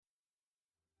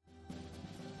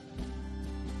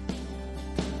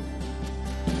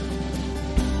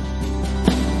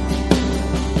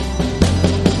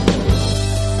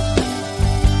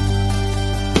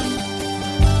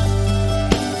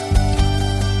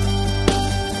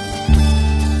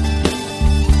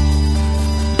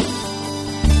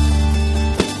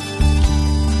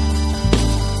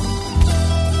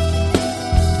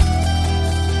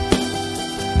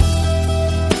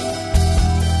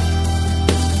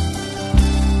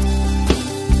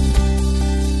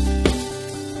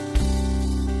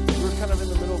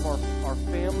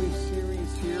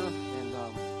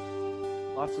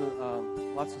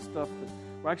lots of stuff that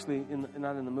we're actually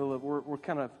not in the middle of. We're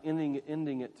kind of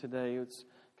ending it today. It's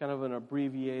kind of an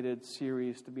abbreviated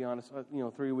series, to be honest.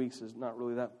 3 weeks is not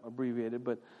really that abbreviated,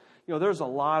 but there's a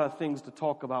lot of things to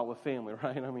talk about with family,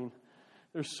 right? I mean,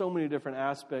 there's so many different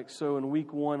aspects. So in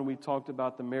week 1, we talked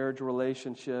about the marriage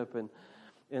relationship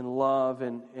and love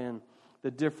and the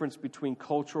difference between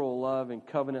cultural love and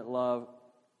covenant love,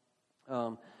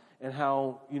 and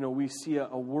how we see a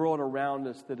world around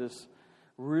us that is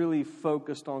really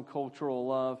focused on cultural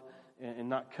love and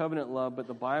not covenant love, but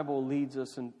the Bible leads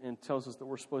us and tells us that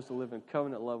we're supposed to live in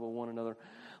covenant love with one another.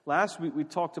 Last week we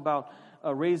talked about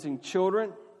raising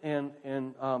children and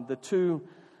the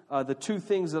two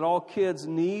things that all kids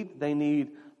need. They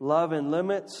need love and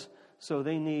limits, so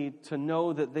they need to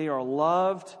know that they are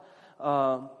loved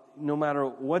no matter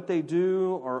what they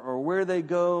do or where they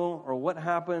go or what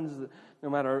happens. No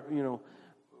matter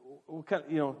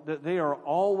that they are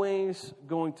always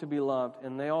going to be loved,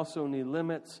 and they also need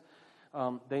limits.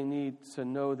 They need to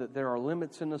know that there are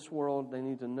limits in this world. They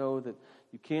need to know that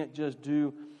you can't just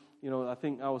do. I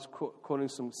think I was quoting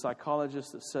some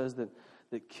psychologist that says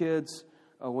that kids,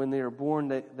 when they are born,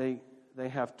 they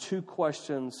have 2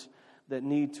 questions that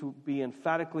need to be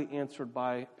emphatically answered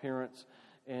by parents.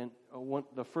 And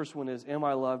the first one is, am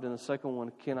I loved? And the second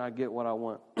one, can I get what I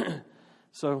want?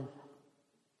 So,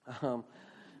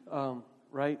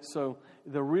 right? So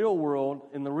in the real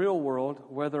world,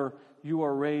 whether you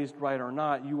are raised right or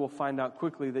not, you will find out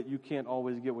quickly that you can't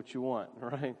always get what you want,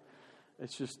 right?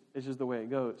 It's just the way it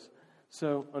goes.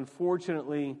 So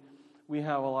unfortunately, we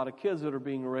have a lot of kids that are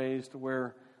being raised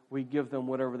where we give them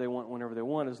whatever they want whenever they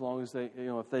want, as long as they,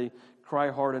 if they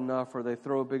cry hard enough or they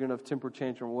throw a big enough temper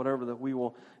tantrum or whatever, that we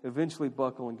will eventually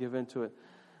buckle and give into it.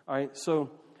 All right, so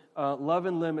love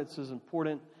and limits is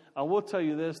important. I will tell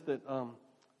you this, that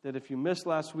if you missed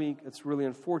last week, it's really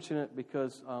unfortunate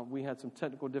because we had some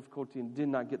technical difficulty and did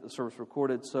not get the service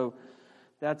recorded. So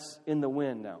that's in the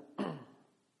wind now.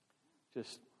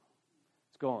 It's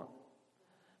gone.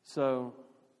 So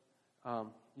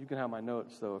you can have my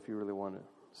notes, though, if you really want it.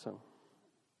 So,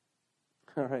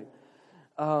 all right.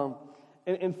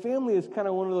 And family is kind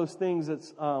of one of those things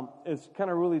that's it's kind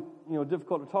of really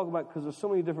difficult to talk about because there's so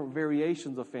many different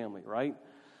variations of family, right?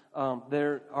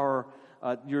 There are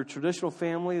your traditional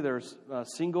family. There's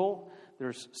single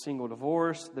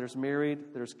divorce. There's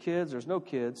married. There's kids. There's no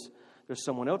kids. There's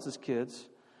someone else's kids.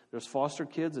 There's foster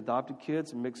kids, adopted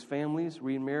kids, mixed families,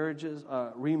 remarriages,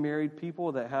 remarried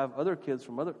people that have other kids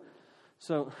from other.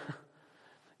 So,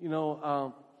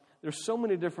 there's so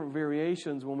many different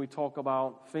variations when we talk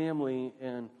about family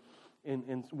and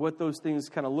what those things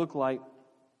kind of look like.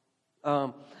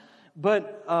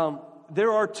 But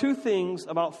there are 2 things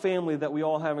about family that we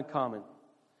all have in common.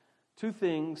 2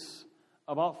 things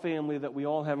about family that we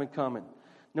all have in common.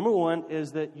 Number 1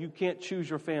 is that you can't choose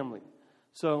your family.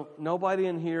 So nobody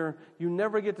in here, you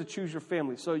never get to choose your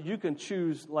family. So you can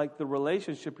choose like the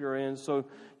relationship you're in. So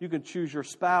you can choose your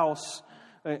spouse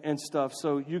and stuff.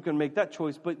 So you can make that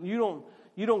choice. But you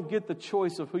don't get the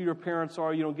choice of who your parents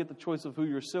are. You don't get the choice of who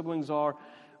your siblings are,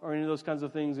 or any of those kinds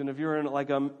of things. And if you're in like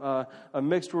a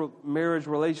mixed marriage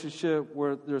relationship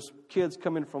where there's kids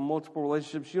coming from multiple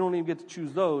relationships, you don't even get to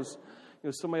choose those.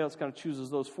 Somebody else kind of chooses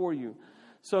those for you.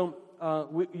 So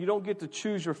you don't get to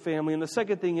choose your family. And the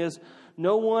second thing is,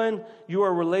 no one you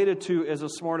are related to is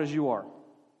as smart as you are.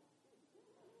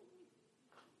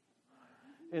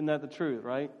 Isn't that the truth,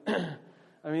 right?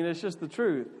 I mean, it's just the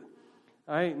truth.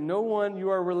 All right? No one you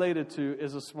are related to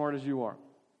is as smart as you are.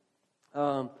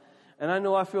 And I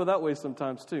know I feel that way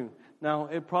sometimes too. Now,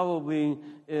 it probably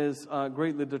is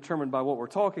greatly determined by what we're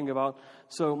talking about.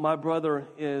 So my brother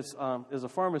is a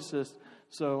pharmacist,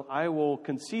 so I will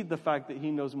concede the fact that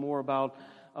he knows more about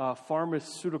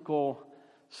pharmaceutical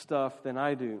stuff than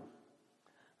I do.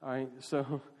 All right,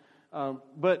 so,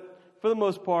 but for the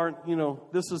most part,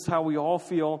 this is how we all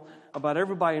feel about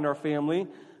everybody in our family.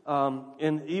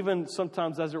 And even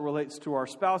sometimes as it relates to our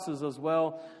spouses as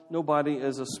well, nobody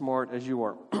is as smart as you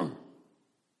are.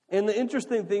 And the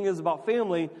interesting thing is about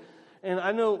family, and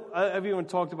I know I've even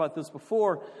talked about this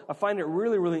before, I find it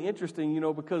really, really interesting,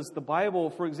 because the Bible,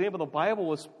 for example, the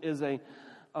Bible is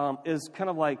kind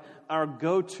of like our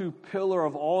go-to pillar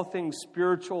of all things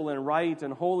spiritual and right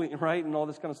and holy, right, and all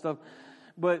this kind of stuff.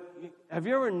 But have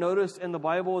you ever noticed in the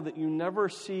Bible that you never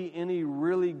see any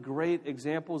really great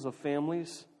examples of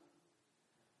families?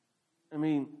 I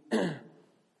mean,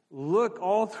 look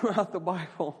all throughout the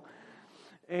Bible.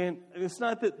 And it's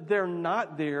not that they're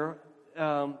not there,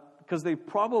 because they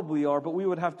probably are, but we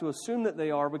would have to assume that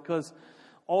they are because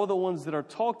all the ones that are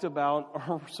talked about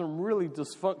are some really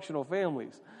dysfunctional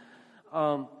families.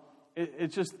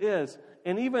 It just is.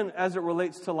 And even as it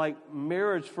relates to like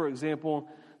marriage, for example,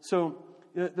 so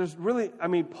there's really, I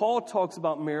mean, Paul talks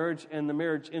about marriage and the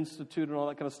Marriage Institute and all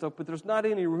that kind of stuff, but there's not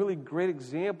any really great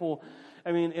example.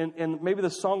 I mean, and maybe the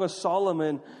Song of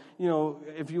Solomon,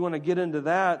 if you want to get into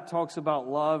that, talks about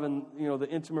love and, the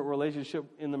intimate relationship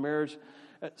in the marriage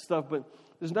stuff, but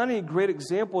there's not any great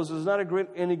examples. There's not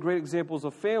any great examples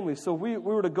of family. So we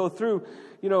were to go through,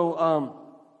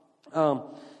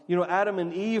 Adam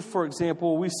and Eve, for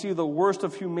example, we see the worst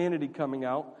of humanity coming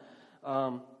out,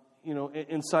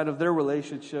 inside of their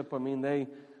relationship. I mean,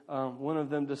 one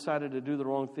of them decided to do the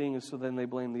wrong thing, and so then they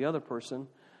blame the other person,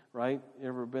 right? You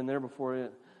ever been there before?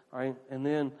 Right? And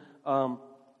then,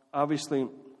 obviously,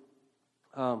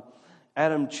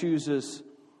 Adam chooses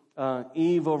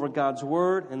Eve over God's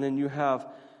word, and then you have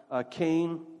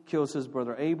Cain kills his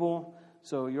brother Abel.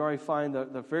 So you already find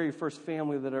the very first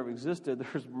family that ever existed,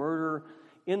 there's murder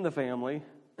in the family.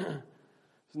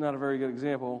 It's not a very good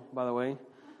example, by the way.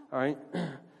 All right.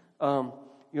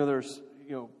 There's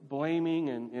blaming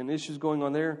and issues going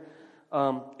on there.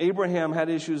 Abraham had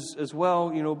issues as well,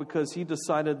 because he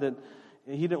decided that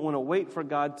he didn't want to wait for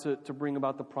God to bring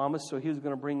about the promise, so he was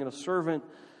going to bring in a servant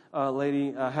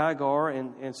lady, Hagar,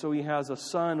 and so he has a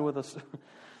son with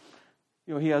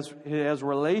he has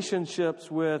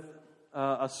relationships with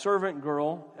a servant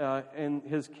girl in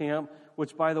his camp,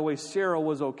 which, by the way, Sarah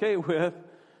was okay with,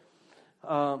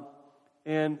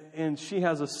 and she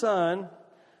has a son,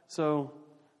 so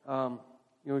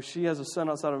she has a son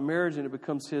outside of marriage, and it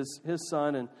becomes his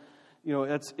son, and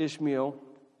that's Ishmael.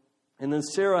 And then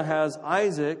Sarah has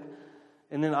Isaac,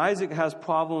 and then Isaac has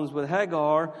problems with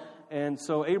Hagar, and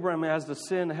so Abraham has to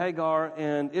send Hagar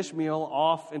and Ishmael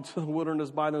off into the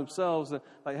wilderness by themselves.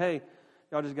 Like, hey,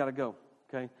 y'all just got to go,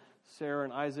 okay? Sarah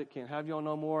and Isaac can't have y'all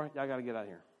no more. Y'all got to get out of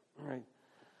here, all right?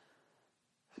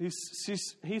 He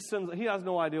has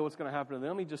no idea what's going to happen to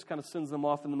them. He just kind of sends them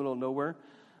off in the middle of nowhere.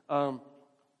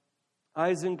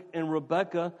 Isaac and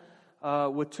Rebekah,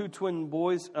 with two twin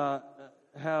boys,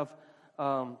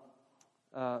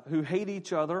 who hate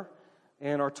each other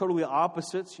and are totally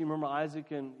opposites. You remember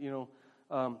Isaac and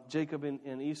Jacob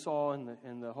and Esau and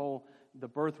the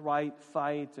birthright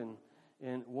fight, and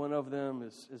one of them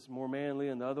is more manly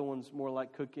and the other one's more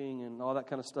like cooking and all that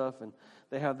kind of stuff, and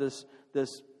they have this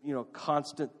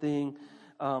constant thing,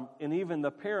 and even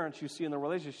the parents, you see in the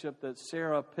relationship that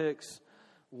Sarah picks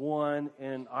one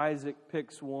and Isaac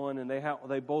picks one, and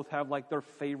they both have like their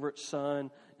favorite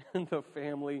son in the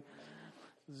family.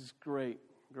 This is great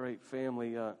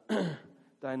family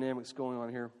dynamics going on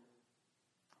here.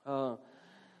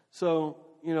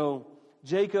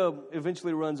 Jacob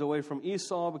eventually runs away from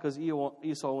Esau because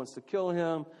Esau wants to kill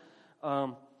him.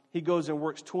 He goes and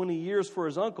works 20 years for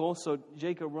his uncle. So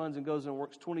Jacob runs and goes and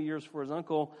works 20 years for his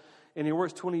uncle. And he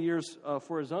works 20 years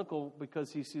for his uncle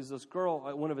because he sees this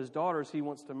girl, one of his daughters, he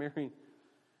wants to marry, I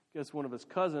guess, one of his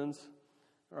cousins,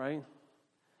 right?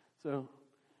 So,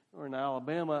 or in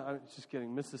Alabama, I'm just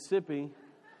kidding, Mississippi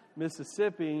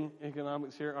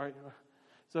economics here. All right.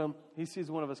 So he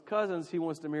sees one of his cousins. He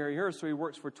wants to marry her. So he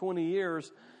works for 20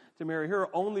 years to marry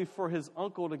her, only for his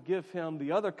uncle to give him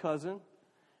the other cousin.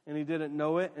 And he didn't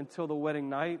know it until the wedding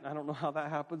night. I don't know how that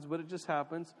happens, but it just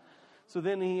happens. So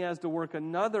then he has to work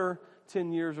another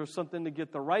 10 years or something to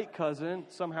get the right cousin.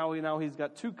 Somehow he's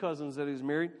got two cousins that he's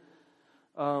married.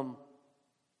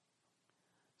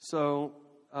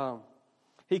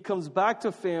 He comes back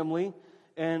to family.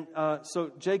 And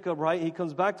so Jacob, right, he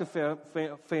comes back to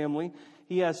family.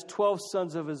 He has 12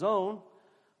 sons of his own.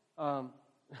 Right?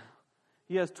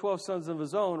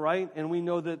 And we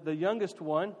know that the youngest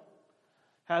one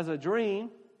has a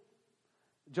dream.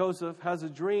 Joseph has a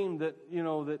dream that,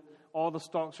 that all the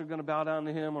stalks are going to bow down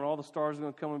to him, and all the stars are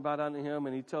going to come and bow down to him.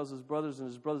 And he tells his brothers, and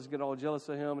his brothers get all jealous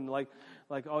of him, and like,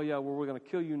 oh yeah, well, we're going to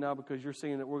kill you now because you're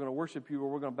saying that we're going to worship you or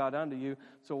we're going to bow down to you.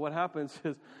 So what happens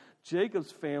is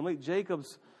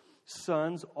Jacob's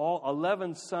sons, all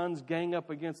 11 sons, gang up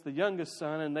against the youngest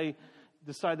son, and they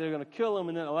decide they're going to kill him,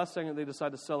 and then at the last second they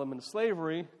decide to sell him into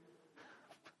slavery.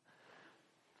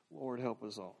 Lord help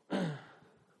us all. All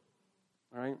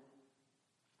right?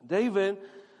 David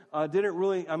didn't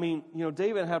really,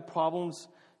 David had problems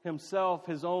himself.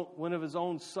 One of his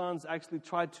own sons actually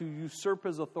tried to usurp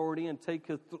his authority and take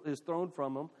his throne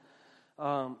from him.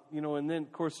 And then,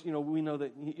 of course, we know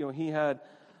that, he had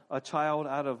a child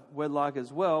out of wedlock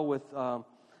as well with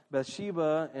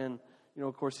Bathsheba, and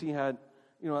of course he had,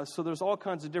 so there's all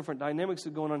kinds of different dynamics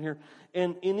that are going on here,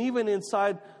 and even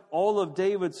inside all of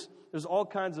David's, there's all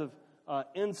kinds of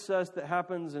incest that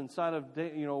happens inside of,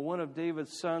 one of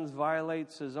David's sons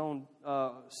violates his own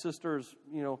sister's,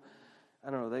 I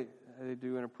don't know, they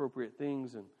do inappropriate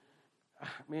things, and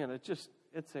man,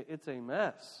 it's a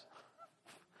mess.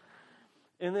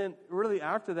 And then really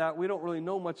after that, we don't really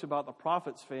know much about the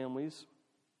prophets' families.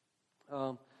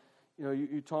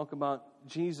 You talk about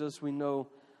Jesus, we know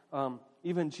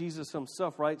even Jesus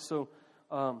himself, right? So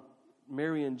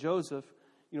Mary and Joseph,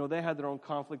 they had their own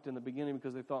conflict in the beginning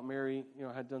because they thought Mary,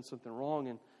 had done something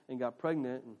wrong and got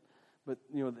pregnant. But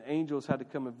the angels had to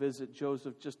come and visit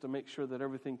Joseph just to make sure that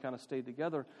everything kind of stayed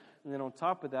together. And then on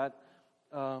top of that,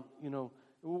 and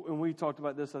we talked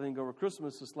about this, I think, over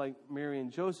Christmas, it's like Mary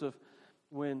and Joseph,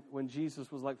 when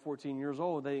Jesus was like 14 years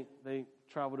old, they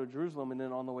traveled to Jerusalem, and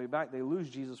then on the way back, they lose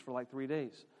Jesus for like 3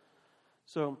 days.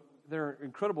 So they're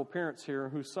incredible parents here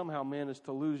who somehow managed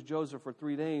to lose Joseph for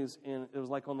 3 days, and it was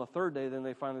like on the third day, then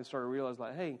they finally started to realize,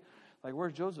 like, hey, like,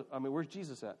 where's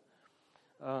Jesus at?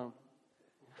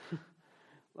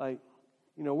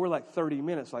 We're like 30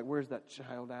 minutes, like, where's that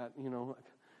child at?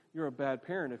 You're a bad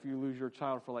parent if you lose your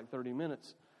child for like 30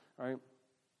 minutes, right?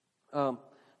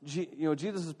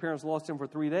 Jesus' parents lost him for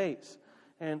 3 days.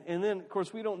 And then, of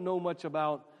course, we don't know much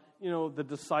about, the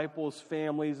disciples'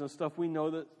 families and stuff. We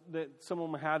know that some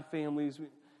of them had families.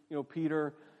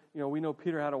 Peter, we know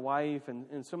Peter had a wife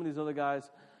and some of these other guys,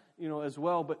 as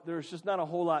well. But there's just not a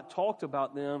whole lot talked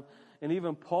about them. And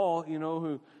even Paul,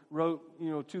 who wrote,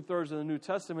 2/3 of the New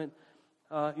Testament,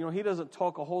 he doesn't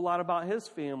talk a whole lot about his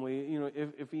family,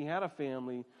 if he had a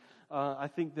family. I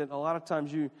think that a lot of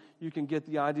times you can get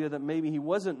the idea that maybe he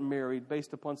wasn't married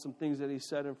based upon some things that he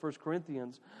said in 1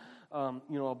 Corinthians,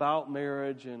 about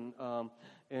marriage and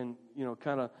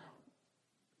kind of,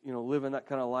 living that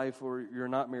kind of life where you're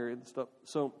not married and stuff.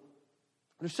 So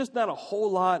there's just not a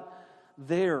whole lot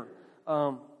there.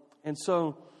 And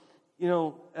so,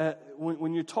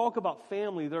 when you talk about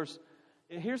family,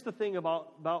 here's the thing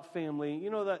about family.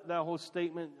 That whole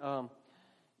statement,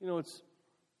 it's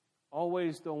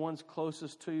always the ones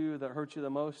closest to you that hurt you the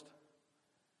most,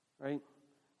 right?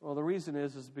 Well, the reason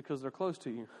is because they're close to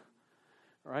you,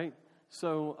 right?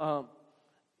 So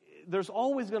there's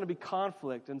always going to be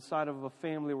conflict inside of a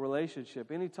family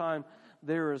relationship. Anytime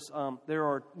there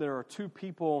are two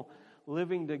people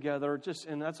living together,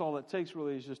 and that's all it takes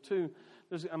really is just two.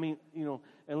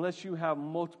 Unless you have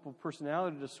multiple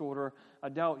personality disorder, I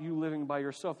doubt you living by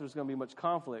yourself, there's going to be much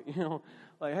conflict.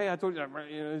 Like, hey, I told you,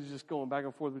 it's just going back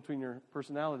and forth between your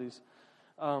personalities.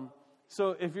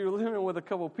 So if you're living with a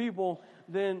couple people,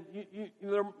 then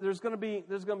there's going to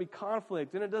be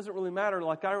conflict, and it doesn't really matter.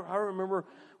 Like I remember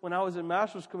when I was in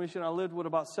Master's Commission, I lived with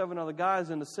about 7 other guys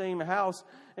in the same house,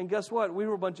 and guess what? We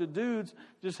were a bunch of dudes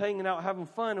just hanging out, having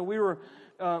fun, and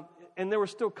and there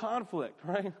was still conflict,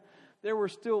 right? There were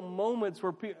still moments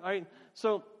where people, right?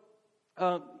 So,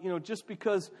 just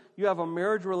because you have a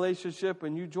marriage relationship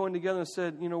and you join together and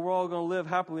said, we're all going to live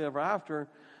happily ever after,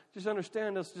 just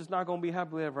understand it's just not going to be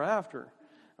happily ever after,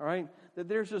 all right? That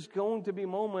there's just going to be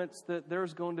moments that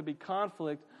there's going to be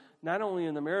conflict, not only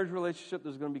in the marriage relationship,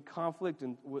 there's going to be conflict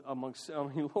amongst,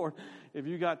 Lord, if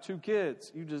you got 2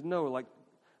 kids, you just know, like,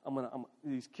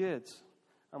 these kids,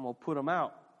 I'm going to put them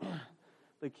out.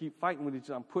 They keep fighting with each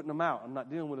other. I'm putting them out. I'm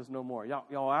not dealing with this no more.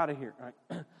 Y'all out of here,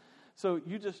 right? So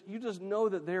you just know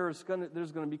that there's going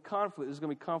to be conflict. There's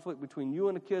going to be conflict between you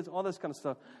and the kids, all this kind of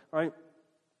stuff, right?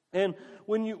 And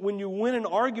when you win an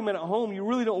argument at home, you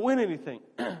really don't win anything,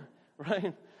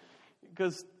 right?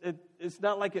 Because it's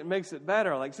not like it makes it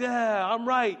better. Like, yeah, I'm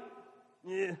right.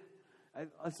 Yeah,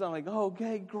 it's not like, oh,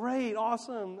 okay, great,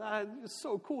 awesome. It's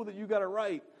so cool that you got it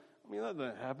right. That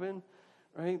doesn't happen,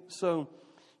 right? So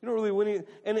you don't really win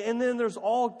any. And then there's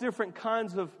all different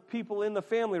kinds of people in the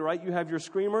family, right? You have your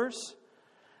screamers,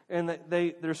 and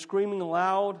they're screaming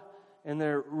loud, and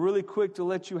they're really quick to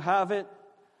let you have it,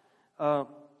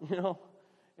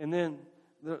 And then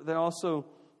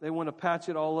they want to patch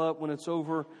it all up when it's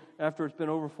over, after it's been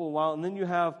over for a while. And then you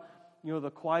have,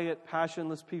 the quiet,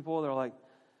 passionless people. They're like,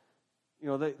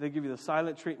 they give you the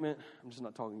silent treatment. I'm just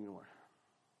not talking anymore.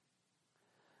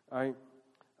 All right?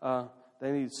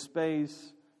 They need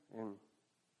space and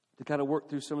to kind of work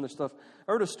through some of their stuff.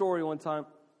 I heard a story one time.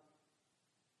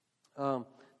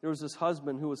 There was this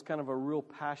husband who was kind of a real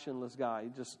passionless guy.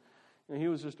 He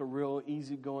was just a real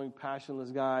easygoing,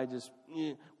 passionless guy, just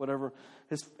whatever.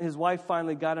 His wife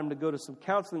finally got him to go to some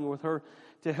counseling with her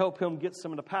to help him get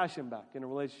some of the passion back in a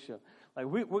relationship. Like,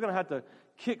 we're going to have to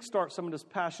kickstart some of this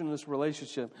passion in this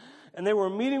relationship. And they were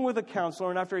meeting with a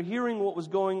counselor, and after hearing what was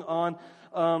going on,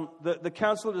 the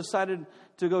counselor decided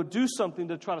to go do something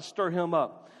to try to stir him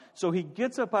up. So he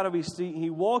gets up out of his seat, he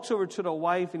walks over to the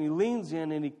wife, and he leans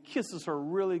in, and he kisses her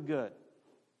really good.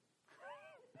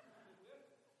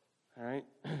 All right?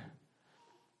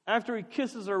 After he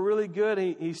kisses her really good,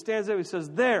 he stands up, he says,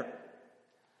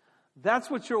 That's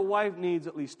what your wife needs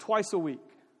at least twice a week.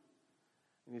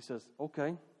 And he says,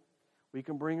 okay, we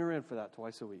can bring her in for that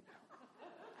twice a week.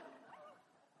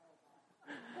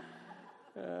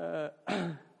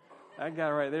 That guy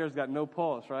right there has got no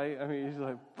pulse, right? I mean, he's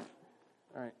like,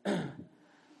 all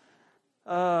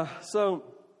right. So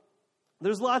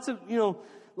there's lots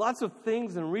of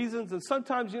things and reasons, and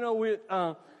sometimes,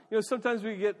 sometimes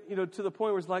we get, to the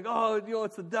point where it's like,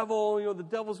 it's the devil, the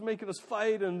devil's making us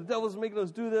fight, and the devil's making us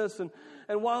do this, and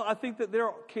while I think that there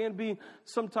can be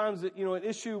sometimes, an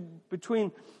issue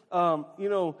between,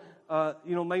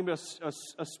 maybe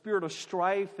a spirit of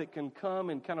strife that can come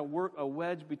and kind of work a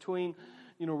wedge between,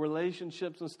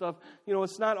 relationships and stuff.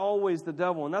 It's not always the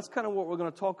devil, and that's kind of what we're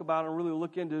going to talk about and really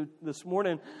look into this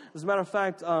morning. As a matter of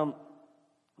fact,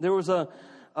 there was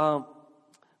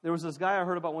this guy I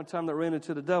heard about one time that ran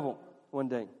into the devil one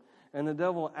day, and the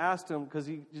devil asked him, because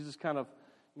he just kind of,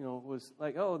 was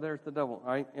like, oh, there's the devil,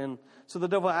 right? And so the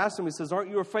devil asked him, he says,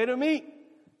 aren't you afraid of me?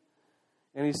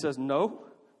 And he says, no,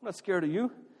 I'm not scared of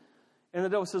you. And the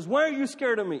devil says, why are you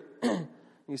scared of me?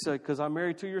 He said, because I'm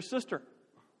married to your sister.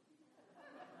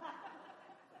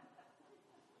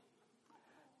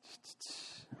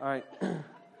 All right.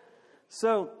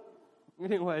 So,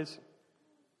 anyways,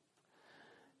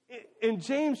 in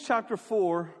James chapter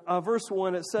 4, verse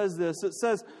 1, it says this. It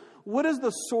says, what is the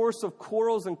source of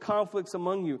quarrels and conflicts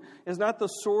among you? Is not the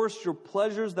source your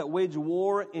pleasures that wage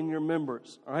war in your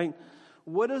members? All right.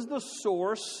 What is the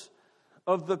source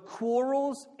of the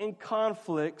quarrels and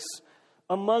conflicts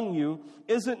among you?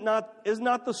 Is not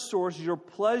the source your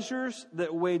pleasures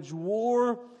that wage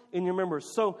war in your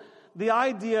members? So the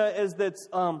idea is that,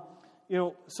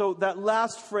 so that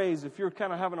last phrase, if you're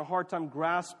kind of having a hard time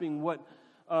grasping what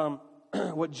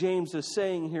James is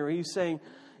saying here, he's saying,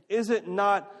 is it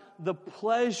not the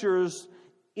pleasures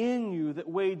in you that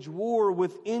wage war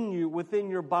within you, within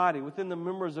your body, within the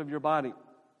members of your body?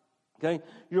 Okay,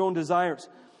 your own desires.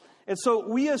 And so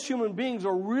we as human beings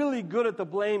are really good at the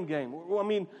blame game. I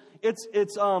mean,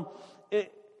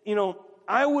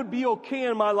 I would be okay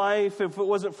in my life if it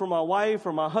wasn't for my wife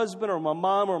or my husband or my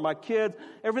mom or my kids.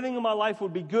 Everything in my life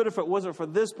would be good if it wasn't for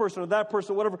this person or that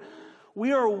person, whatever.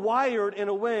 We are wired in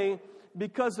a way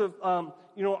because of,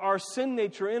 our sin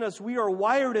nature in us. We are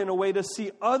wired in a way to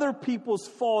see other people's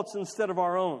faults instead of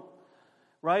our own,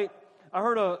 right? I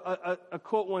heard a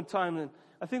quote one time, and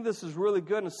I think this is really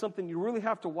good, and it's something you really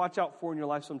have to watch out for in your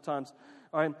life sometimes.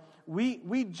 All right,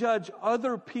 we judge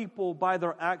other people by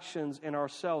their actions and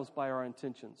ourselves by our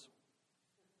intentions.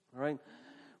 All right,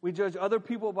 we judge other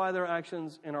people by their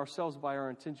actions and ourselves by our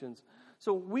intentions.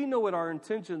 So we know what our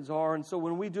intentions are, and so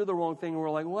when we do the wrong thing,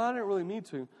 we're like, well, I didn't really need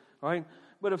to. All right,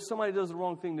 but if somebody does the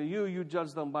wrong thing to you, you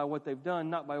judge them by what they've done,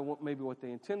 not by maybe what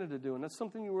they intended to do, and that's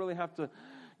something you really have to,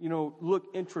 look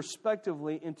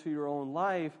introspectively into your own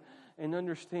life. And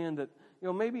understand that,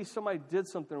 maybe somebody did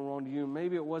something wrong to you.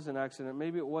 Maybe it was an accident.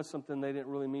 Maybe it was something they didn't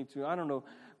really mean to. I don't know.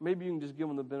 Maybe you can just give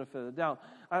them the benefit of the doubt.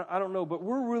 I don't know. But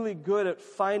we're really good at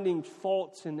finding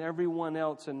faults in everyone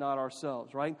else and not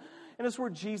ourselves, right? And it's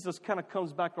where Jesus kind of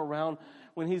comes back around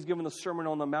when he's given the Sermon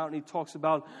on the Mount. And he talks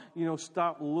about,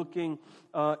 stop looking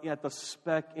at the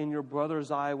speck in your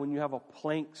brother's eye when you have a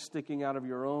plank sticking out of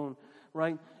your own.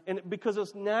 Right? And because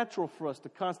it's natural for us to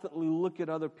constantly look at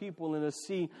other people and to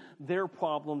see their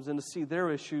problems and to see their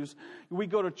issues. We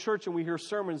go to church and we hear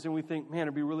sermons and we think, man,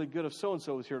 it'd be really good if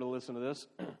so-and-so was here to listen to this.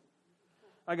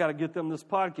 I got to get them this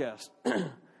podcast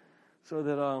so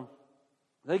that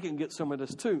they can get some of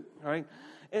this too. Right?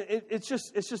 And it's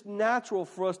just natural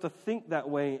for us to think that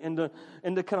way and to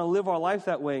kind of live our life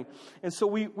that way. And so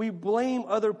we blame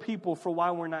other people for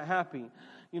why we're not happy.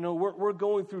 We're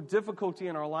going through difficulty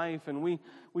in our life, and we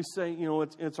say,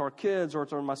 it's our kids, or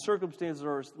it's my circumstances,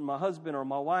 or it's my husband, or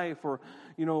my wife, or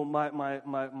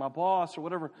my boss, or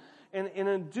whatever. And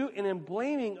in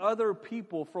blaming other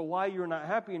people for why you're not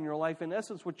happy in your life, in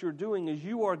essence, what you're doing is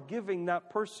you are giving that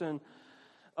person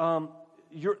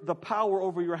the power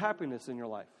over your happiness in your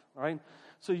life. All right.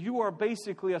 So you are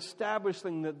basically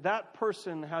establishing that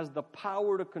person has the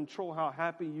power to control how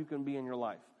happy you can be in your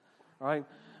life. All right.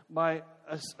 By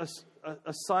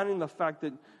assigning the fact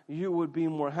that you would be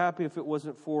more happy if it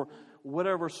wasn't for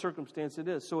whatever circumstance it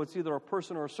is. So it's either a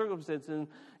person or a circumstance in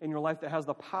your life that has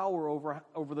the power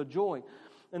over the joy.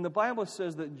 And the Bible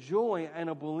says that joy in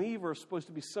a believer is supposed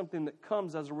to be something that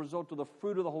comes as a result of the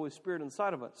fruit of the Holy Spirit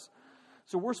inside of us.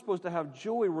 So we're supposed to have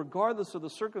joy regardless of the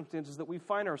circumstances that we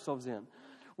find ourselves in.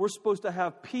 We're supposed to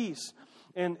have peace.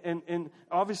 And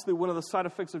obviously one of the side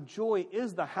effects of joy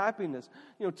is the happiness.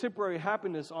 Temporary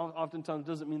happiness oftentimes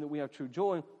doesn't mean that we have true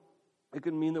joy. It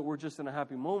can mean that we're just in a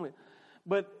happy moment.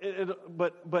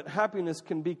 But happiness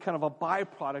can be kind of a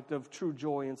byproduct of true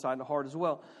joy inside the heart as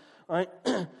well. All right?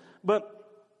 But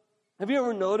have you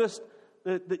ever noticed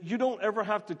that you don't ever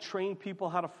have to train people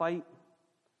how to fight?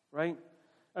 Right?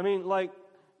 I mean, like,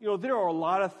 there are a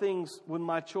lot of things with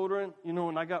my children,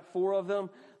 and I got 4 of them.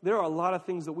 There are a lot of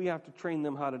things that we have to train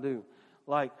them how to do.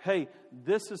 Like, hey,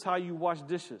 this is how you wash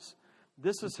dishes.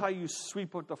 This is how you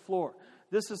sweep up the floor.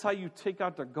 This is how you take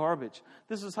out the garbage.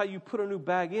 This is how you put a new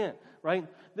bag in, right?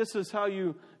 This is how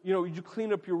you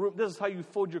clean up your room. This is how you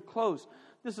fold your clothes.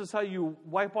 This is how you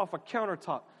wipe off a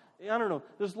countertop. I don't know.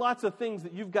 There's lots of things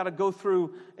that you've got to go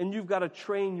through and you've got to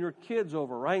train your kids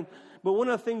over, right? But one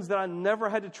of the things that I never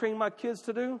had to train my kids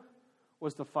to do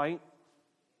was to fight.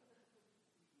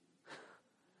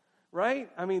 Right?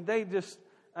 I mean,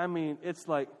 it's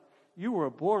like you were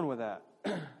born with that.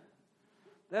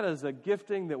 That is a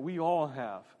gifting that we all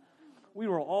have. We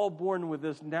were all born with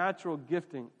this natural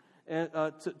gifting and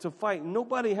to fight.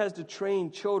 Nobody has to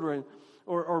train children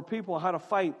or people how to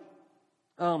fight.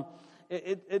 And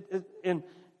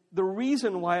the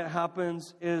reason why it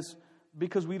happens is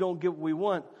because we don't get what we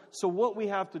want. So what we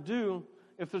have to do,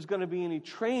 if there's going to be any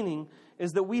training,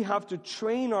 is that we have to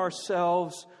train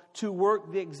ourselves to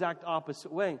work the exact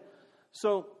opposite way.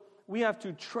 So we have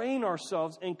to train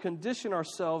ourselves and condition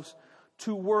ourselves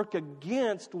to work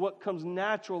against what comes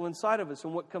natural inside of us.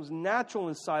 And what comes natural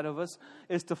inside of us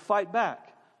is to fight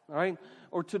back, all right?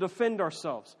 Or to defend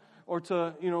ourselves, or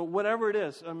to, whatever it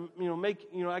is, make,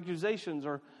 accusations,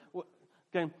 or,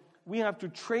 okay? We have to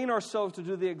train ourselves to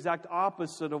do the exact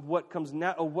opposite of what comes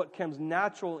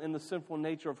natural in the sinful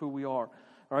nature of who we are, all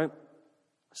right?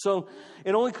 So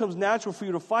it only comes natural for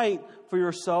you to fight for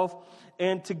yourself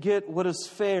and to get what is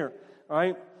fair, all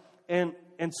right? And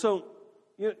so,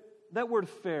 that word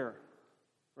fair,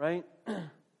 right?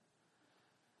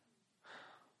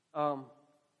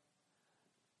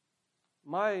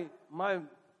 My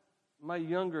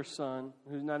younger son,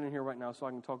 who's not in here right now, so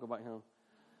I can talk about him,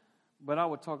 but I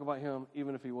would talk about him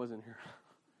even if he wasn't here.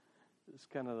 It's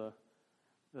kind of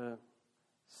the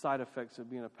side effects of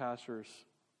being a pastor's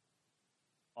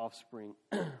offspring.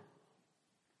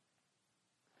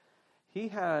 He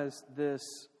has this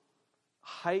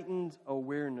heightened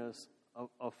awareness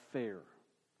of fair,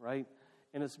 right?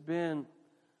 And it's been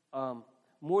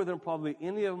more than probably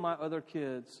any of my other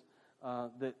kids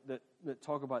that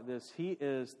talk about this. He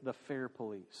is the fair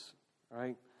police,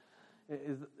 right?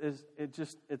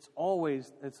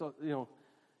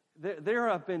 There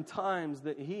have been times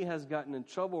that he has gotten in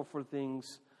trouble for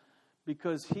things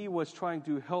because he was trying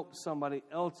to help somebody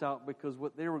else out because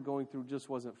what they were going through just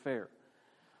wasn't fair.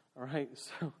 All right,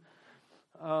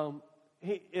 so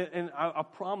I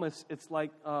promise it's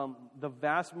like the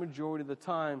vast majority of the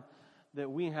time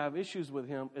that we have issues with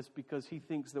him is because he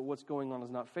thinks that what's going on is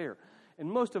not fair. And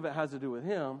most of it has to do with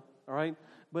him, all right?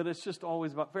 But it's just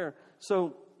always about fair.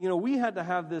 So, we had to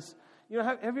have this.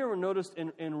 Have you ever noticed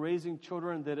in raising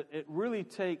children that it really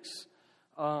takes,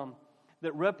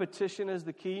 that repetition is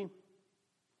the key?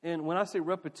 And when I say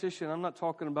repetition, I'm not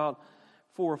talking about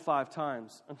 4 or 5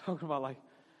 times. I'm talking about like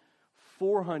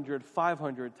 400,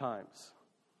 500 times,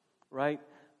 right?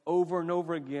 Over and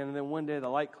over again. And then one day the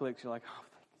light clicks. You're like, oh,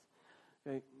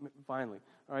 thanks. Okay, finally,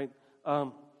 all right?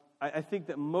 I think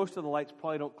that most of the lights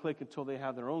probably don't click until they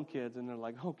have their own kids. And they're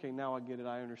like, okay, now I get it.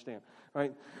 I understand,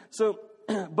 right? So,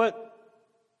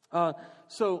 I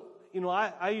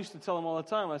used to tell him all the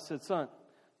time, I said, son,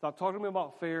 stop talking to me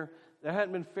about fair. There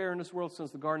hadn't been fair in this world since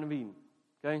the Garden of Eden,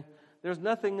 okay? There's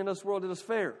nothing in this world that is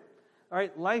fair, all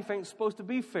right? Life ain't supposed to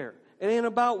be fair. It ain't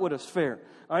about what is fair,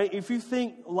 all right? If you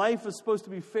think life is supposed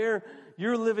to be fair,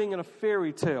 you're living in a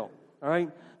fairy tale, all right?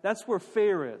 That's where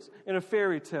fair is, in a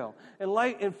fairy tale.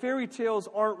 And fairy tales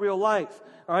aren't real life,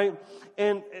 all right?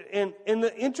 And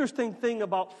the interesting thing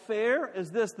about fair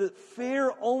is this, that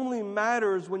fair only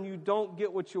matters when you don't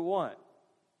get what you want.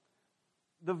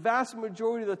 The vast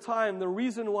majority of the time, the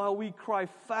reason why we cry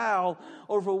foul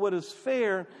over what is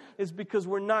fair is because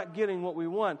we're not getting what we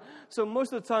want. So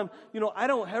most of the time, I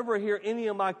don't ever hear any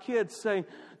of my kids say,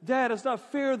 Dad, it's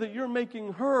not fair that you're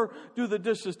making her do the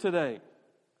dishes today.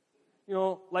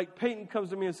 Like Peyton comes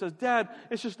to me and says, Dad,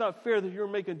 it's just not fair that you're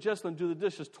making Jesslyn do the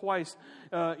dishes twice,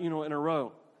 in a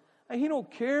row. And he don't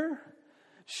care.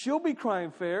 She'll be crying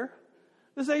fair.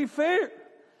 This ain't fair.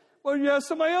 Well, you have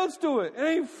somebody else do it. It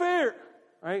ain't fair.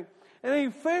 Right? It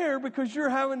ain't fair because you're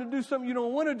having to do something you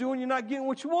don't want to do and you're not getting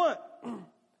what you want.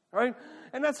 Right?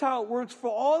 And that's how it works for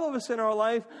all of us in our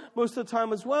life most of the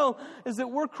time as well, is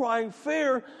that we're crying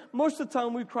fair. Most of the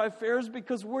time we cry fair is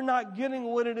because we're not getting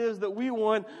what it is that we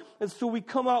want. And so we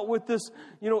come out with this,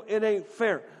 it ain't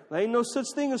fair. There ain't no such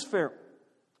thing as fair.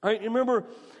 All right, remember,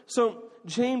 so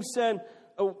James said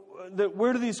that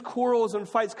where do these quarrels and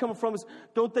fights come from?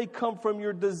 Don't they come from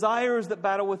your desires that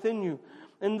battle within you?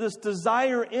 And this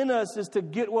desire in us is to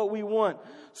get what we want.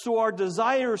 So our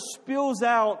desire spills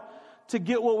out to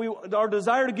get our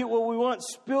desire to get what we want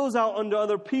spills out onto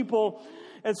other people.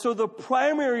 And so the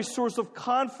primary source of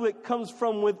conflict comes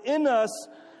from within us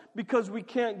because we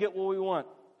can't get what we want.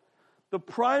 The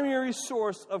primary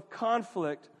source of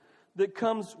conflict that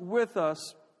comes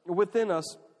within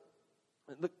us,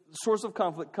 the source of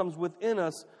conflict comes within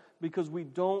us because we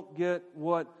don't get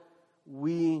what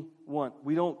we want.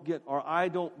 I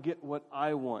don't get what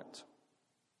I want.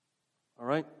 All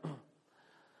right?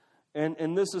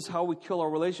 And this is how we kill our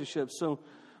relationships. So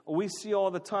we see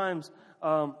all the times,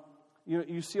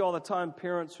 you see all the time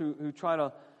parents who try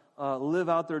to live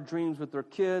out their dreams with their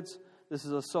kids. This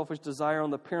is a selfish desire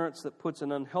on the parents that puts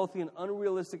an unhealthy and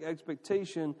unrealistic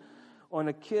expectation on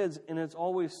the kids, and it's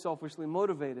always selfishly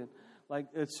motivated. Like,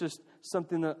 it's just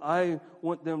something that I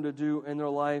want them to do in their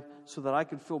life so that I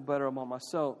can feel better about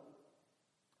myself.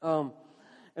 And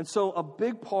so a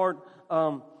big part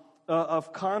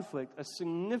of conflict, a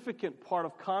significant part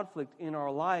of conflict in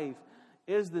our life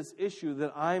is this issue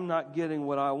that I'm not getting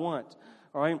what I want.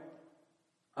 All right?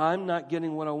 I'm not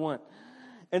getting what I want.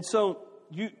 And so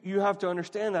you have to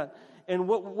understand that. And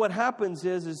what happens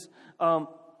is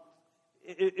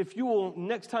if you will,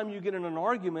 next time you get in an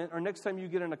argument or next time you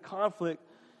get in a conflict,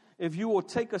 if you will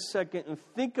take a second and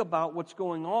think about what's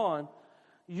going on,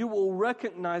 you will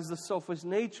recognize the selfish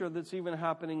nature that's even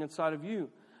happening inside of you.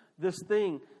 This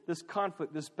thing, this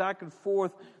conflict, this back and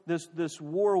forth, this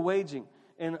war waging.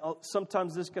 And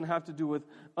sometimes this can have to do with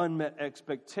unmet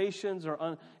expectations.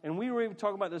 And we were even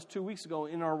talking about this 2 weeks ago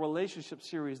in our relationship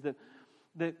series,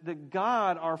 that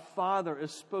God, our Father,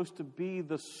 is supposed to be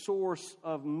the source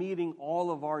of meeting all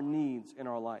of our needs in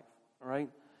our life. All right?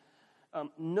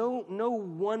 No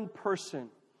one person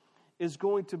is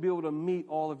going to be able to meet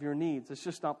all of your needs. It's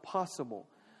just not possible.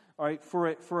 All right? For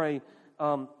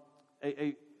an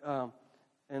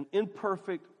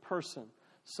imperfect person,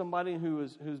 somebody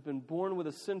who's been born with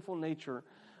a sinful nature,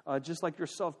 just like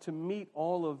yourself, to meet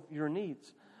all of your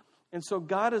needs. And so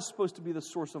God is supposed to be the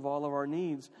source of all of our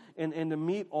needs and to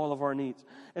meet all of our needs.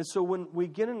 And so when we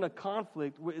get into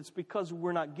conflict, it's because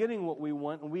we're not getting what we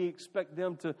want, and we expect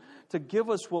them to give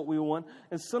us what we want.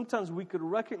 And sometimes we could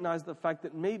recognize the fact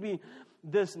that maybe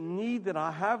this need that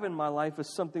I have in my life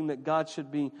is something that God should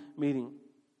be meeting.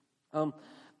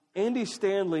 Andy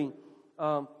Stanley,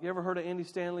 you ever heard of Andy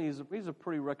Stanley? He's a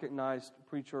pretty recognized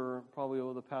preacher, probably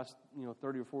over the past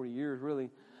 30 or 40 years, really.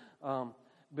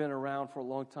 Been around for a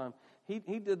long time.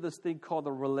 He did this thing called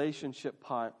the relationship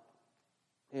pie.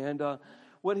 And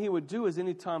what he would do is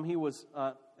anytime he was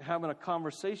having a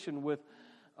conversation with,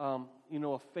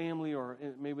 a family, or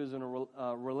maybe it was in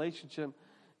a relationship,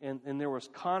 and there was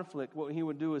conflict, what he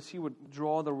would do is he would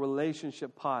draw the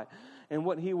relationship pie. And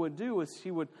what he would do is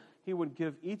he would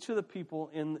give each of the people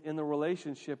in the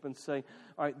relationship and say,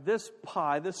 all right, this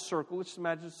pie, this circle, let's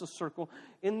imagine it's a circle.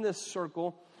 In this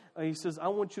circle, he says, I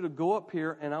want you to go up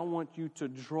here and I want you to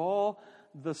draw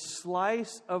the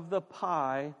slice of the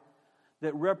pie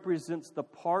that represents the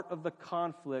part of the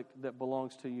conflict that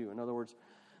belongs to you. In other words,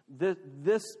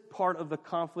 this part of the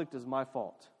conflict is my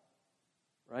fault,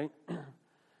 right?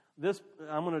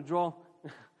 I'm going to draw,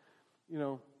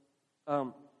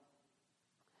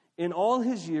 in all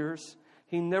his years,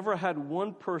 he never had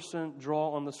one person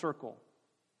draw on the circle.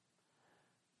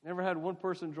 Never had one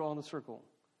person draw on the circle.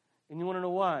 And you want to know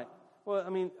why? Well, I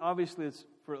mean, obviously it's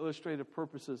for illustrative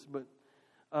purposes, but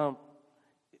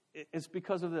it's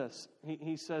because of this.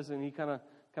 He says, and he kind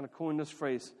of coined this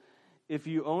phrase, if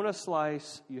you own a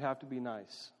slice, you have to be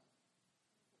nice.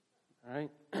 All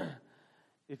right?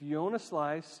 If you own a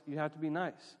slice, you have to be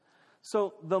nice.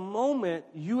 So the moment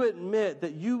you admit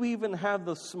that you even have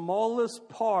the smallest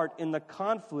part in the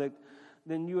conflict,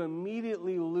 then you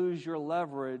immediately lose your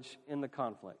leverage in the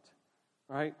conflict.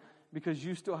 Right? Because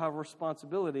you still have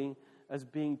responsibility as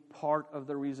being part of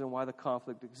the reason why the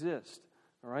conflict exists.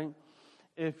 All right?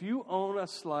 If you own a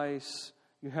slice,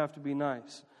 you have to be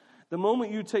nice. The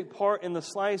moment you take part in the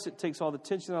slice, it takes all the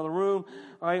tension out of the room.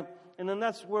 All right? And then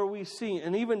that's where we see.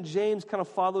 And even James kind of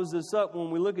follows this up. When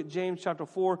we look at James chapter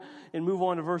 4 and move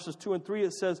on to verses 2 and 3,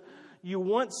 it says, you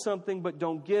want something but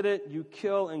don't get it. You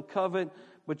kill and covet,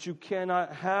 but you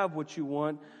cannot have what you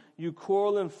want. You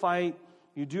quarrel and fight.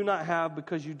 You do not have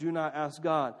because you do not ask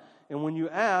God. And when you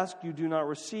ask, you do not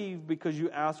receive because you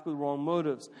ask with wrong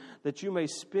motives, that you may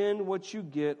spend what you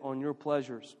get on your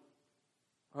pleasures.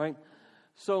 All right?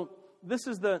 So this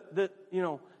is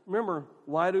remember,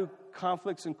 why do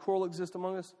conflicts and quarrel exist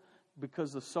among us?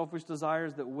 because of selfish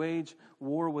desires that wage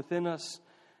war within us.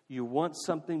 You want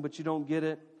something, but you don't get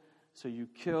it. So you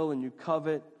kill and you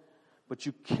covet, but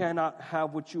you cannot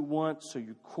have what you want. So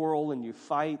you quarrel and you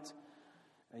fight.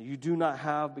 And you do not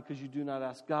have because you do not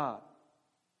ask God.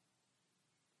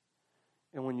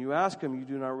 And when you ask Him, you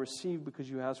do not receive because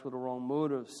you ask for the wrong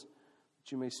motives,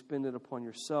 that you may spend it upon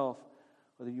yourself,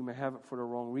 or that you may have it for the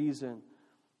wrong reason.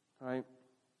 Right?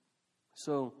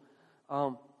 So,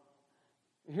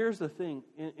 here's the thing.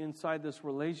 Inside this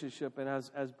relationship, and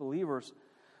as believers,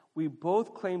 we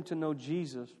both claim to know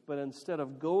Jesus, but instead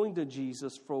of going to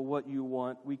Jesus for what you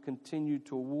want, we continue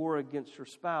to war against your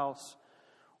spouse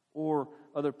or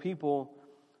other people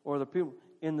or the people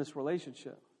in this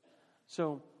relationship.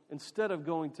 So instead of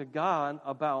going to God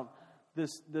about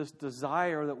this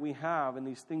desire that we have and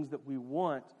these things that we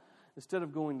want, instead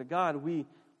of going to God, we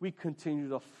continue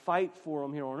to fight for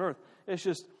them here on earth. It's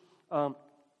just,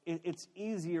 it's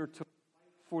easier to fight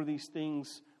for these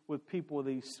things with people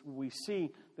we see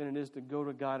than it is to go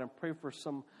to God and pray for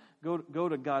go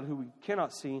to God who we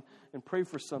cannot see and pray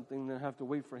for something than have to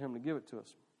wait for Him to give it to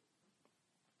us.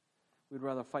 We'd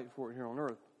rather fight for it here on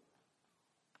earth.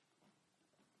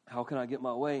 How can I get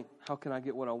my way? How can I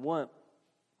get what I want?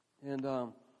 And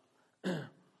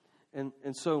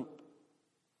and so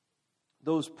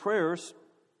those prayers,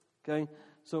 okay,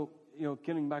 so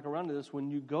getting back around to this, when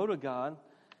you go to God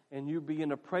and you begin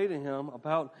to pray to Him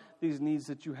about these needs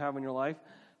that you have in your life,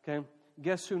 okay,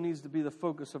 guess who needs to be the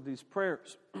focus of these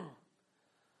prayers?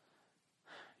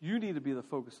 You need to be the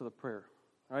focus of the prayer,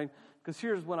 right? Because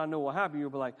here's what I know will happen. You'll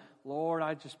be like, Lord,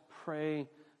 I just pray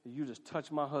that you just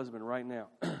touch my husband right now.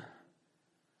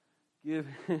 Give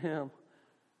him,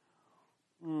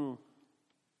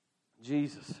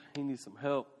 Jesus, he needs some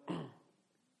help.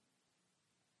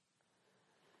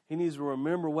 He needs to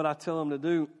remember what I tell him to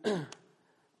do.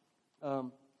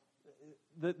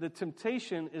 The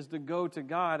temptation is to go to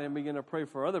God and begin to pray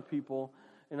for other people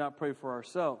and not pray for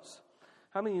ourselves.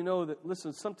 How many of you know that,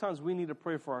 listen, sometimes we need to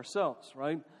pray for ourselves,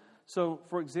 right? So,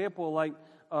 for example, like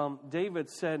David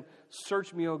said,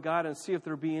 search me, O God, and see if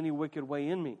there be any wicked way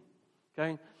in me.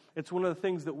 Okay? It's one of the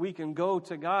things that we can go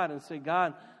to God and say,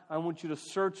 God, I want you to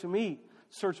search me,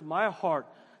 search my heart,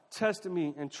 test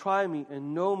me and try me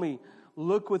and know me.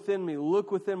 Look within me,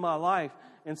 look within my life,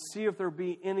 and see if there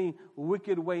be any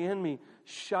wicked way in me.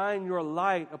 Shine your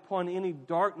light upon any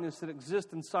darkness that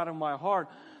exists inside of my heart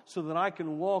so that I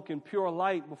can walk in pure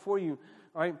light before you.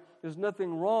 All right? There's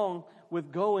nothing wrong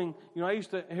with going. I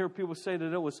used to hear people say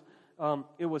that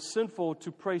it was sinful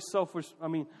to pray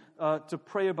to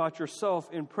pray about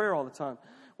yourself in prayer all the time.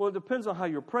 Well, it depends on how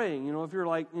you're praying. If you're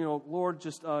like, Lord,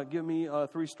 just give me a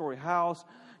 3-story house,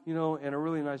 and a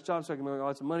really nice job so I can make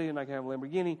lots of money and I can have a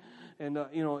Lamborghini, and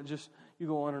you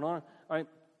go on and on, right?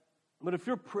 But if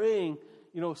you're praying,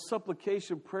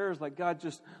 supplication prayers like, God,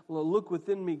 just look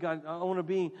within me, God, I want to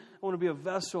be a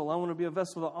vessel. I want to be a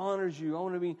vessel that honors you. I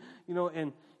want to be,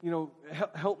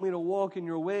 help me to walk in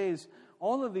your ways.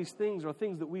 All of these things are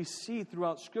things that we see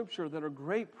throughout Scripture that are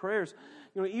great prayers.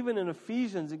 Even in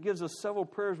Ephesians, it gives us several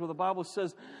prayers where the Bible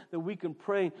says that we can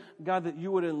pray, God, that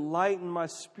you would enlighten my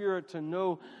spirit to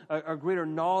know a greater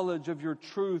knowledge of your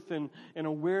truth and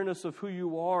awareness of who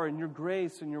you are and your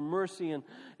grace and your mercy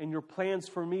and your plans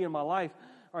for me in my life.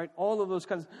 All right, all of those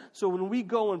kinds. So when we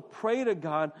go and pray to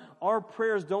God, our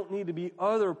prayers don't need to be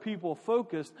other people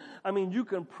focused. I mean, you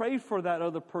can pray for that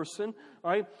other person,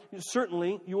 all right?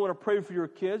 Certainly, you want to pray for your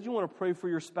kids. You want to pray for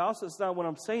your spouse. That's not what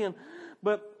I'm saying.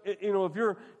 But, if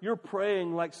you're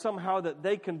praying like somehow that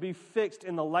they can be fixed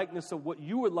in the likeness of what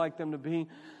you would like them to be,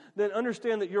 then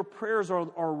understand that your prayers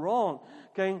are wrong,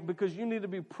 okay? Because you need to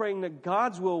be praying that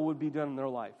God's will would be done in their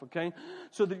life, okay?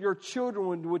 So that your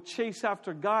children would chase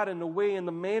after God in the way, in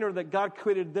the manner that God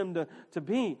created them to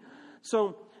be.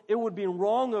 So it would be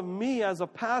wrong of me as a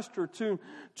pastor to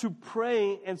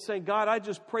pray and say, God, I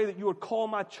just pray that you would call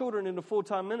my children into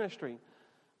full-time ministry,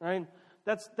 right?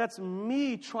 That's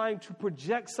me trying to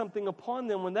project something upon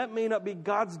them when that may not be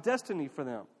God's destiny for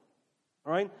them,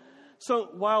 all right? So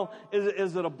while,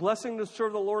 is it a blessing to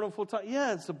serve the Lord in full-time?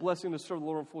 Yeah, it's a blessing to serve the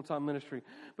Lord in full-time ministry.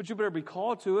 But you better be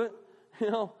called to it,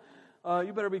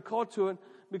 you better be called to it,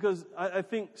 because I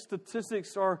think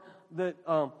statistics are that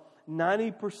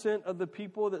 90% of the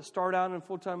people that start out in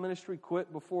full-time ministry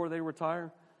quit before they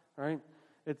retire, right?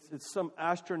 It's some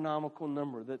astronomical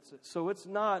number. So it's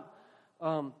not,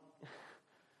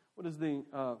 what is the,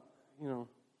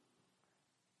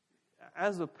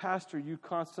 as a pastor, you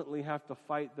constantly have to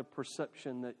fight the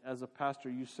perception that as a pastor,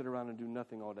 you sit around and do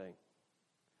nothing all day.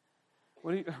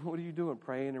 What are you doing?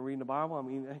 Praying and reading the Bible? I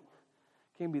mean, it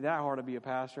can't be that hard to be a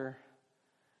pastor.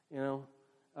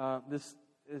 this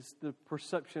is the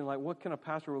perception, like, what can a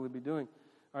pastor really be doing?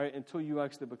 All right, until you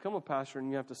actually become a pastor and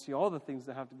you have to see all the things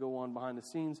that have to go on behind the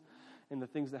scenes and the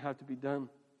things that have to be done.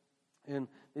 And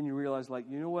then you realize, like,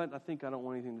 you know what? I think I don't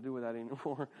want anything to do with that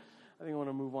anymore. I think I want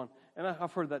to move on. And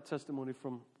I've heard that testimony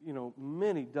from,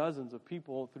 many dozens of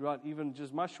people throughout even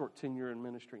just my short tenure in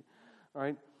ministry. All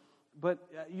right? But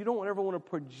you don't ever want to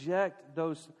project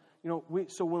those.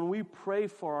 So when we pray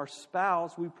for our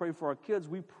spouse, we pray for our kids,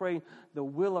 we pray the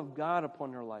will of God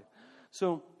upon their life.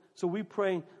 So we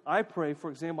pray, I pray, for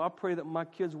example, I pray that my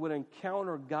kids would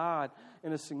encounter God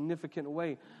in a significant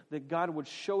way, that God would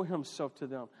show Himself to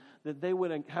them, that they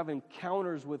would have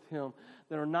encounters with Him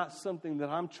that are not something that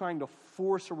I'm trying to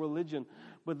force a religion,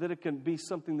 but that it can be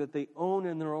something that they own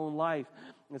in their own life.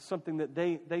 It's something that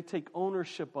they take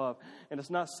ownership of, and it's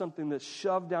not something that's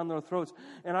shoved down their throats.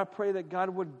 And I pray that God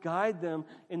would guide them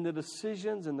in the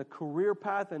decisions and the career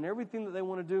path and everything that they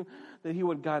want to do, that He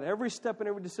would guide every step and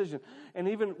every decision. And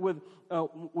even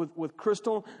with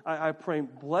Crystal, I pray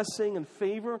blessing and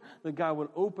favor, that God would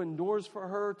open doors for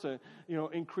her to,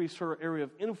 increase her area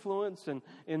of influence and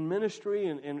in ministry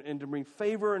and to bring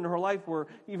favor in her life where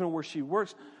she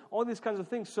works. All these kinds of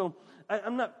things. So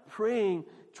I'm not praying,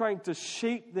 trying to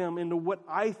shape them into what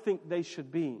I think they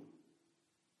should be.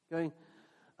 Okay?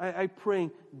 I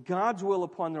pray God's will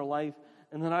upon their life,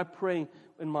 and then I pray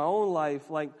in my own life,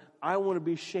 like, I want to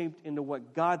be shaped into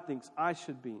what God thinks I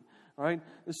should be. All right?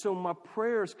 And so my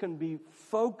prayers can be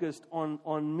focused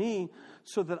on me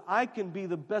so that I can be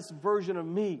the best version of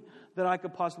me that I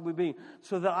could possibly be,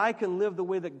 so that I can live the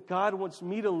way that God wants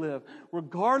me to live,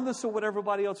 regardless of what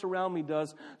everybody else around me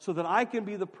does, so that I can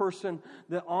be the person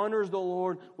that honors the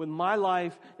Lord with my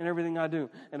life and everything I do.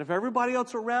 And if everybody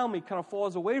else around me kind of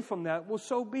falls away from that, well,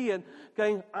 so be it.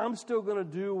 Okay? I'm still going to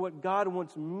do what God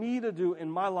wants me to do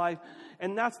in my life,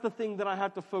 and that's the thing that I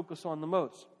have to focus on the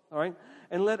most. All right?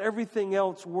 And let everything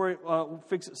else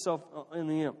fix itself in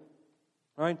the end.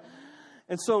 All right?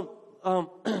 And so,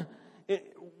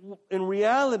 in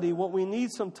reality, what we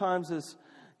need sometimes is,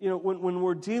 when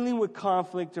we're dealing with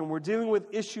conflict and we're dealing with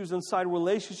issues inside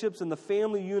relationships in the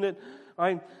family unit, all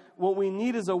right, what we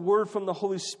need is a word from the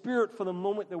Holy Spirit for the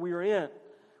moment that we are in.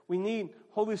 We need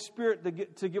Holy Spirit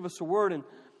to give us a word. And,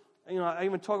 I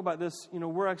even talk about this,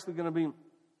 we're actually going to be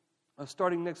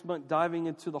starting next month, diving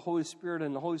into the Holy Spirit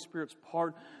and the Holy Spirit's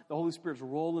part, the Holy Spirit's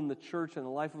role in the church and the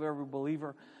life of every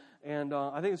believer. And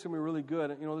I think it's going to be really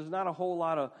good. There's not a whole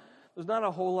lot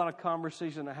of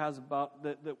conversation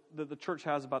that the church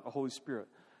has about the Holy Spirit,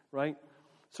 right?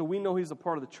 So we know He's a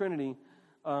part of the Trinity,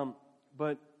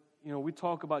 but we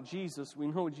talk about Jesus. We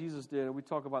know what Jesus did. We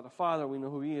talk about the Father. We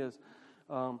know who He is.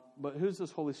 But who's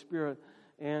this Holy Spirit?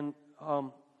 And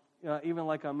even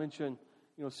like I mentioned,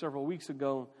 several weeks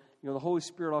ago, the Holy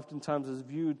Spirit oftentimes is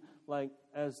viewed like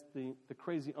as the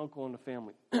crazy uncle in the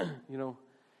family.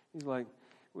 He's like,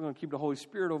 we're going to keep the Holy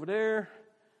Spirit over there.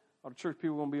 All the church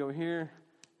people are going to be over here.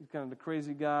 He's kind of the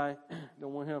crazy guy.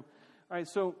 Don't want him. All right,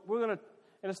 so we're going to,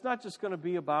 and it's not just going to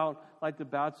be about like the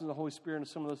baptism of the Holy Spirit and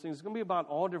some of those things. It's going to be about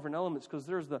all different elements, because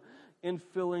there's the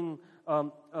infilling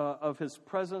of His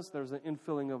presence. There's the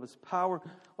infilling of His power.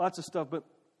 Lots of stuff. But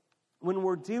when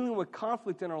we're dealing with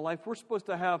conflict in our life, we're supposed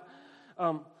to have,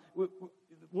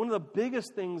 one of the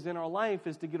biggest things in our life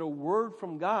is to get a word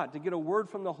from God, to get a word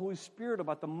from the Holy Spirit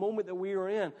about the moment that we are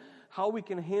in, how we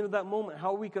can handle that moment,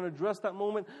 how we can address that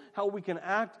moment, how we can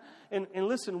act. And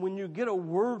listen, when you get a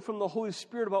word from the Holy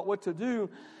Spirit about what to do,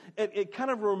 it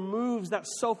kind of removes that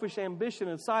selfish ambition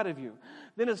inside of you.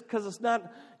 Then it's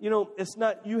not,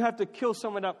 you have to kill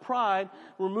some of that pride,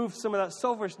 remove some of that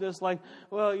selfishness, like,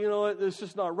 well, it's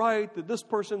just not right that this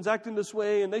person's acting this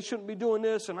way and they shouldn't be doing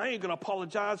this, and I ain't going to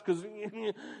apologize because,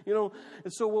 and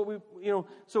so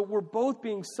so we're both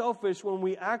being selfish when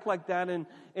we act like that, and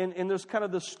there's kind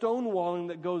of the stonewalling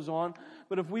that goes on.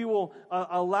 But if we will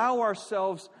allow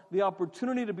ourselves the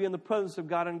opportunity to be in the presence of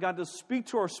God and God to speak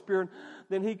to our spirit,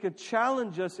 then He could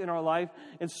challenge us in our life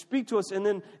and speak to us, and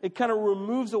then it kind of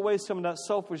removes away some of that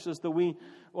selfishness that we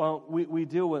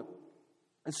deal with.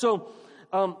 And so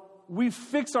we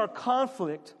fix our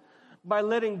conflict by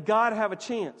letting God have a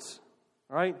chance,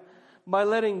 all right? By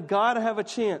letting God have a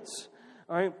chance,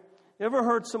 all right? You ever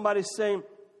heard somebody say,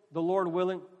 the Lord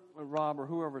willing, or Rob or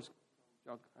whoever's,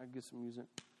 I get some music.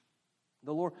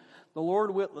 The Lord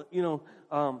will,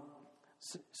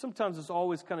 sometimes it's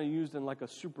always kind of used in like a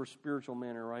super spiritual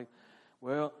manner, right?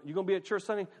 Well, you going to be at church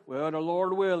Sunday? Well, the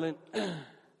Lord willing.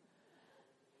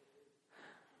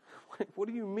 What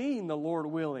do you mean, the Lord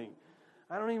willing?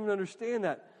 I don't even understand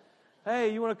that.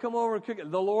 Hey, you want to come over and cook it?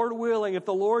 The Lord willing, if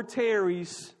the Lord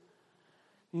tarries,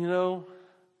 and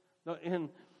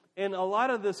And a lot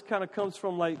of this kind of comes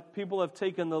from, like, people have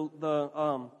taken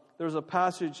there's a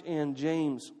passage in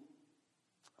James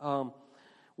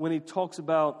when he talks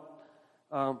about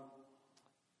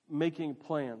making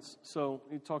plans. So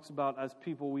he talks about, as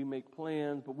people, we make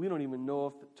plans, but we don't even know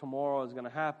if tomorrow is going to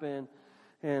happen.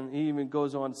 And he even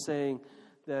goes on saying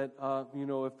that,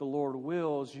 if the Lord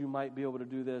wills, you might be able to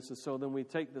do this. And so then we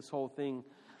take this whole thing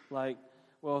like,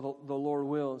 well, the Lord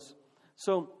wills.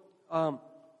 So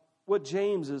what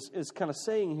James is kind of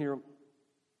saying here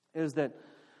is that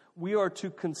we are to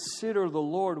consider the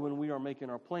Lord when we are making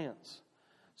our plans.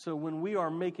 So when we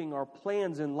are making our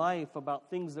plans in life about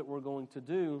things that we're going to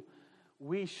do,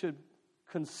 we should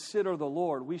consider the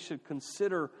Lord. We should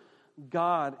consider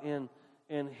God and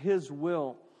His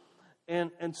will.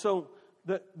 And so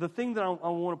the thing that I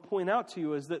want to point out to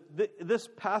you is that this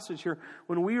passage here,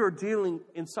 when we are dealing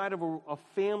inside of a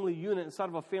family unit, inside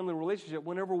of a family relationship,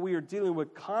 whenever we are dealing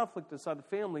with conflict inside the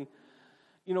family,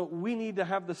 we need to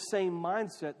have the same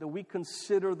mindset that we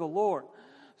consider the Lord.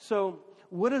 So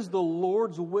what is the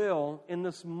Lord's will in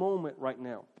this moment right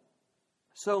now?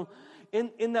 So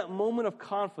in that moment of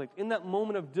conflict, in that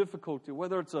moment of difficulty,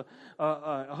 whether it's a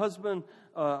husband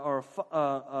or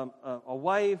a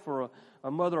wife or a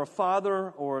mother or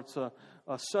father, or it's a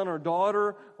son or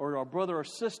daughter or a brother or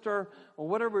sister or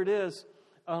whatever it is,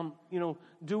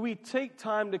 do we take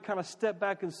time to kind of step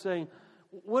back and say,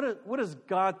 what does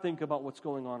God think about what's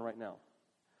going on right now?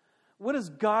 What does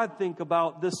God think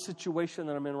about this situation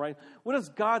that I'm in right now? What does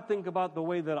God think about the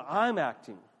way that I'm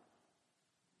acting?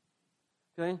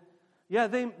 Okay? Yeah,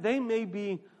 they may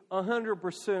be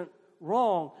 100%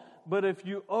 wrong, but if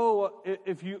you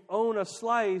own a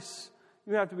slice,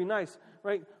 you have to be nice,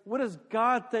 right? What does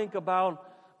God think about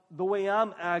the way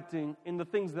I'm acting and the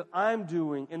things that I'm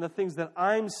doing and the things that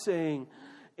I'm saying?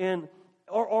 And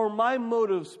are my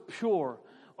motives pure?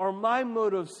 Are my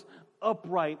motives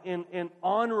upright and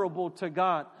honorable to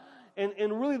God? And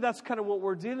really that's kind of what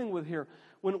we're dealing with here.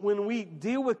 When we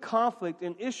deal with conflict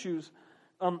and issues,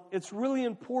 it's really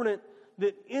important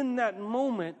that in that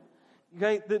moment,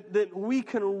 okay, that we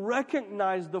can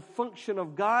recognize the function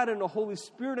of God and the Holy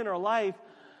Spirit in our life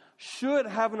should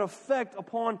have an effect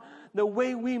upon the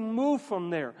way we move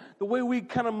from there, the way we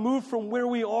kind of move from where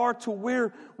we are to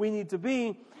where we need to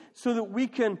be, so that we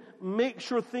can make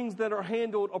sure things that are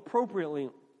handled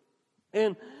appropriately.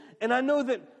 And I know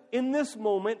that in this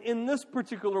moment, in this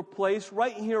particular place,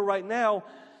 right here, right now,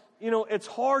 it's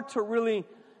hard to really,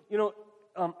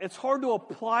 it's hard to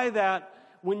apply that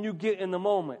when you get in the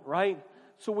moment, right?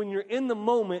 So when you're in the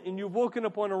moment and you've woken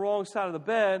up on the wrong side of the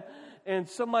bed and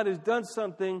somebody's done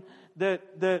something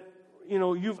that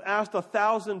you've asked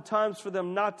 1,000 times for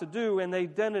them not to do and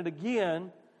they've done it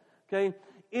again, okay,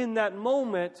 in that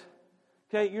moment,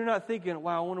 okay, you're not thinking,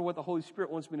 wow, I wonder what the Holy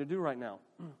Spirit wants me to do right now.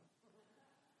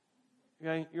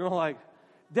 Okay, you're like,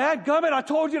 Dadgummit, I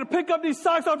told you to pick up these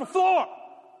socks off the floor.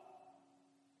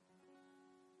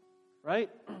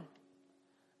 Right?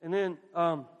 And then,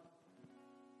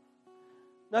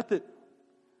 not that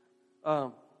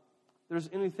there's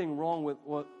anything wrong with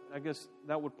what, I guess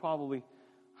that would probably,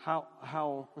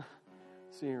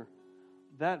 see here,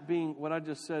 that being, what I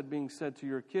just said being said to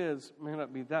your kids may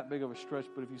not be that big of a stretch,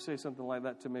 but if you say something like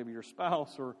that to maybe your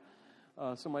spouse or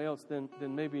somebody else, then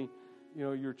maybe,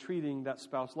 you're treating that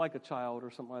spouse like a child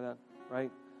or something like that,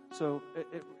 right? So,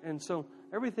 so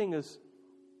everything it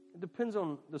depends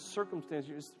on the circumstance.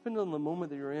 It depends on the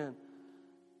moment that you're in.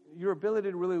 Your ability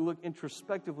to really look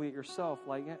introspectively at yourself,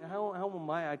 like, how am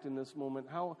I acting in this moment?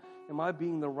 How am I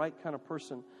being the right kind of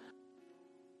person?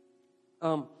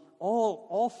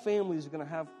 All families are going to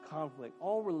have conflict.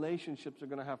 All relationships are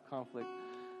going to have conflict.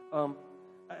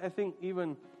 I think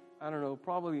even,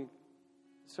 probably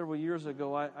several years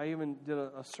ago, I even did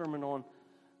a sermon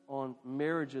on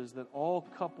marriages, that all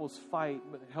couples fight,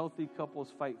 but healthy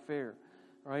couples fight fair.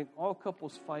 Right? All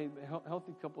couples fight, but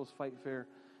healthy couples fight fair.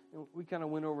 And we kind of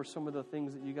went over some of the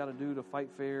things that you got to do to fight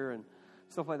fair and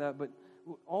stuff like that. But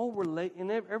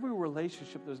in every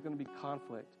relationship, there's going to be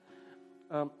conflict.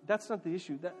 That's not the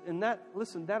issue. That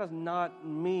does not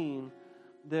mean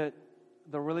that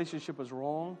the relationship is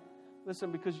wrong.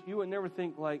 Listen, because you would never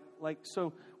think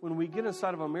so when we get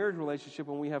inside of a marriage relationship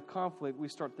and we have conflict, we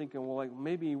start thinking, well,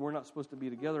 maybe we're not supposed to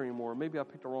be together anymore. Maybe I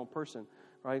picked the wrong person,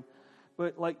 right?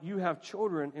 But you have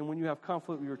children, and when you have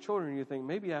conflict with your children, you think,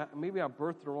 maybe I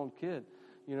birthed the wrong kid,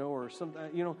 or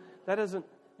something. That doesn't,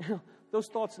 those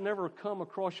thoughts never come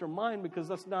across your mind, because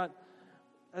that's not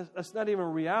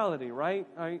even reality, right?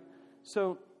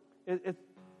 So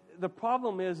the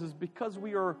problem is because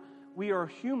we are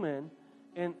human,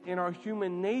 and our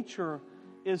human nature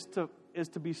is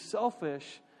to be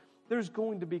selfish, there's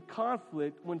going to be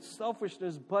conflict when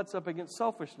selfishness butts up against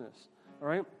selfishness, all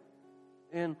right?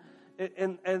 And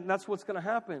that's what's going to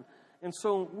happen. And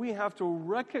so we have to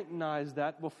recognize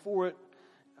that before it,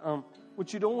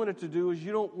 what you don't want it to do is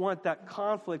you don't want that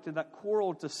conflict and that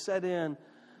quarrel to set in,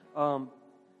 and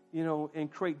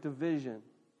create division,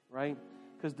 right?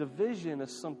 Because division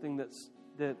is something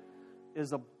that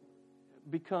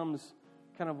becomes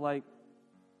kind of like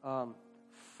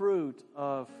fruit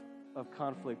of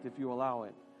conflict if you allow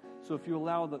it. So if you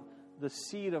allow the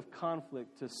seed of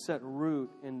conflict to set root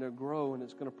and to grow, and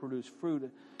it's going to produce fruit,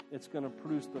 it's going to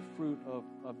produce the fruit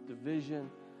of division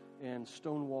and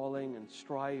stonewalling and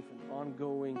strife and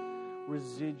ongoing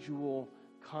residual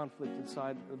conflict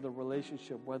inside of the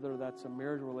relationship, whether that's a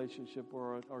marriage relationship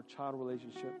or a child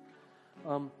relationship.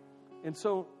 And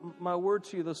so my word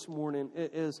to you this morning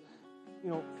is,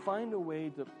 find a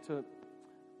way to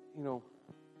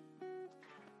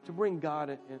bring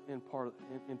God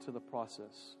into the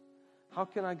process. How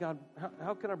can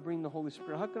I bring the Holy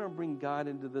Spirit? How can I bring God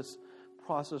into this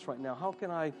process right now? How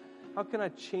can I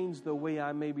change the way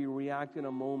I maybe react in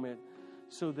a moment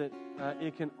so that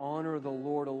it can honor the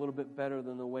Lord a little bit better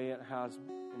than the way it has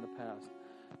in the past?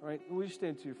 All right, will you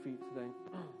stand to your feet today?